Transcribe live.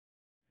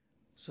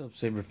What's up,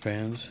 Saber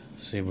fans?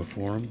 Saber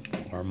Forum,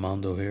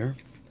 Armando here.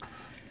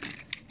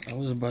 I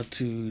was about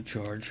to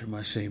charge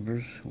my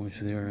sabers, which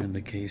they are in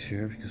the case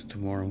here, because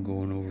tomorrow I'm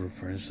going over to a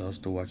friend's house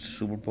to watch the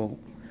Super Bowl.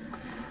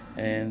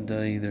 And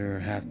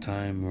either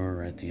halftime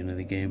or at the end of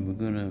the game,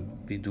 we're gonna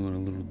be doing a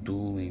little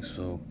dueling.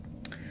 So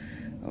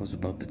I was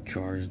about to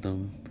charge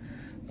them.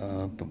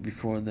 But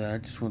before that, I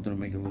just wanted to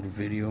make a little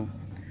video,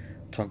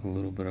 talk a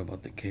little bit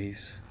about the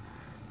case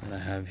that I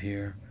have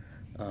here.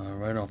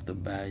 Right off the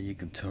bat, you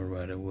can tell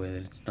right away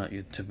that it's not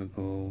your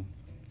typical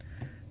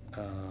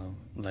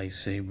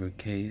lightsaber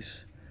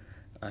case.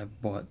 I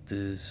bought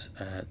this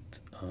at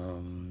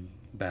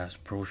Bass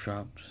Pro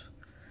Shops.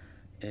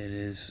 It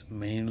is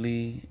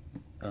mainly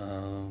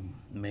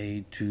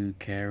made to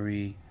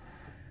carry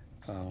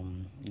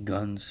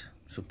guns.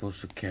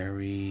 Supposed to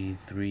carry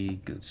 3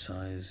 good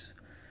size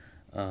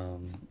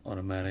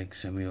automatic,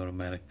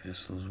 semi-automatic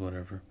pistols,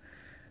 whatever.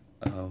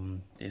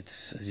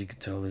 It's, as you can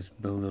tell, it's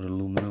built of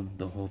aluminum.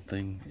 The whole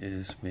thing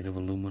is made of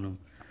aluminum.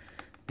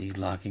 The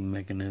locking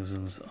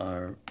mechanisms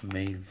are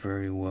made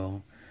very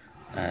well,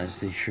 as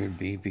they should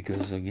be,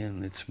 because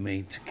again, it's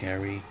made to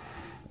carry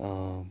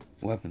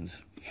weapons.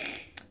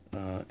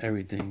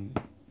 Everything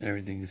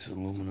is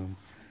aluminum.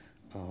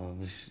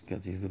 This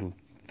got these little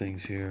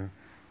things here,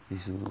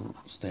 these little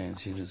stands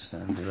here to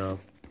stand it up.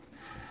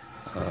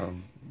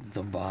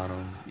 The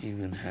bottom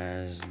even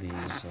has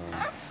these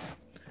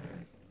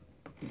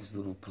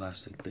little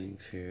plastic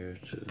things here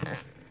to,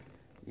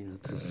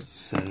 to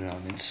set it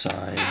on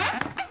inside,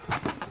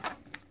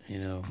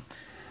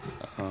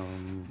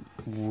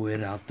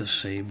 without the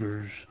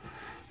sabers.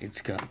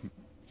 It's got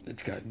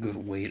good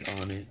weight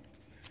on it.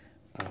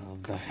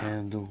 The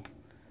handle,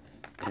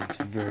 it's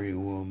very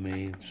well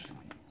made. It's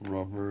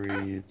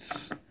rubbery. It's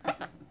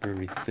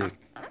very thick,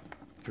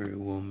 very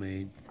well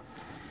made.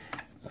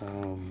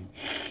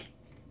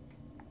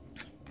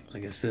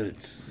 Like I said,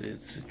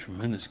 it's a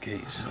tremendous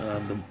case.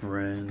 The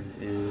brand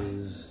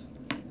is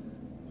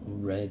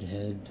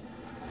Redhead.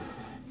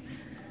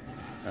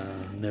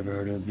 Never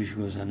heard of it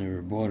because I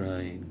never bought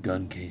a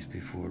gun case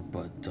before,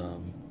 but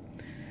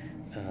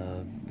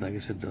like I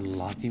said, the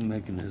locking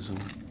mechanism,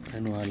 I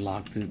know I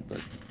locked it,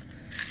 but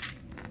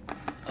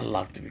I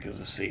locked it because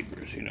of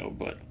sabers,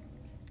 but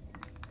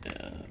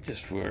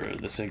just for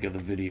the sake of the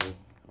video,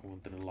 I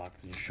wanted to lock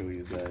it and show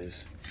you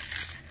guys.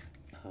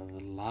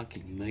 The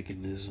locking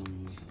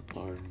mechanisms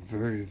are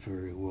very,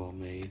 very well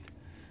made,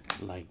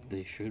 like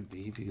they should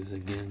be, because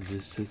again,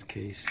 this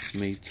case is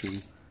made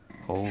to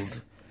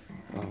hold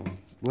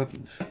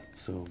weapons.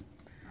 So,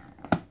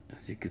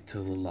 as you can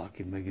tell, the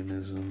locking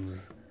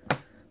mechanisms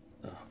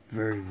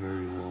very,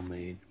 very well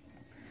made.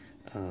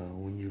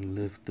 When you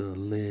lift the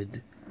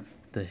lid,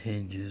 the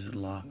hinges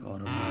lock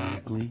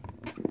automatically,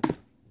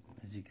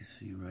 as you can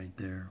see right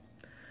there.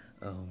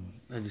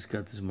 I just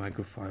got this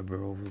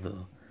microfiber over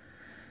the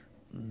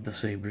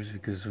sabers,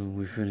 because when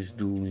we finish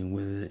dueling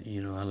with it,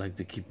 I like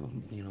to keep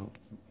them,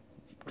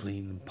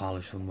 clean and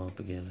polish them up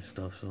again and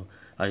stuff. So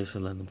I used to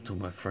lend them to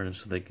my friends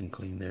so they can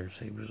clean their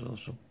sabers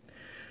also.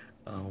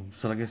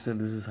 So like I said,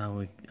 this is how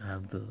I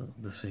have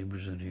the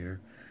sabers in here.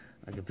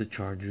 I got the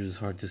chargers. It's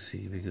hard to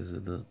see because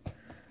of the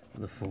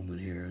foam in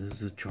here. This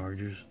is the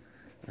chargers.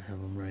 I have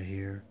them right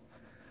here.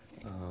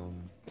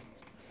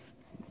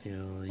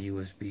 The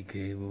USB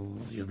cable,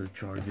 the other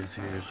chargers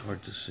here. It's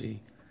hard to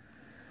see.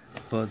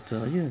 But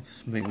yeah,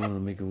 just wanted to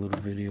make a little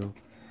video,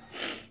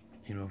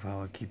 of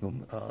how I keep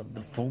them.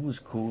 The foam is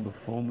cool. The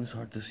foam is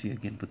hard to see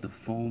again, but the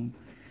foam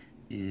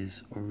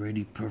is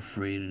already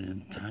perforated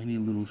in tiny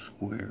little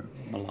square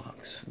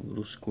blocks,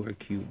 little square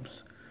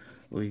cubes.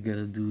 All you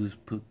gotta do is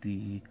put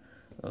a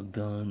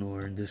gun,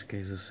 or in this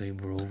case a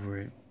saber, over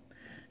it,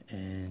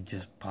 and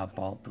just pop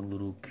out the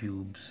little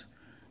cubes.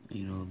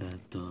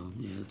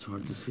 It's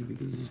hard to see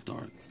because it's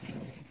dark,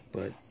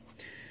 but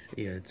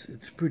yeah,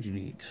 it's pretty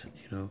neat,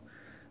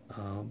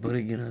 but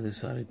again, I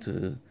decided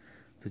to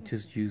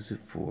just use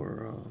it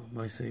for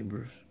my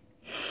sabers.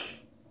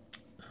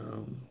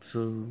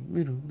 So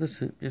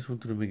that's it. Just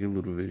wanted to make a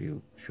little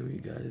video, show you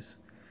guys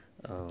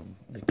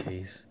the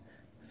case.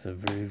 It's a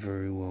very,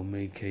 very well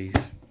made case,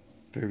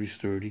 very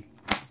sturdy,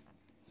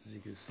 as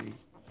you can see.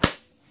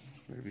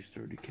 Very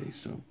sturdy case.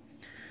 So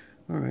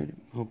alright,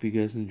 hope you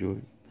guys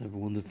enjoyed. Have a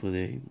wonderful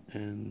day,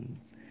 and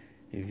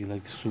if you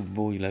like the Super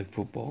Bowl, you like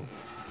football,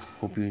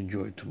 hope you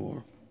enjoy it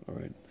tomorrow.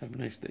 Alright, have a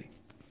nice day.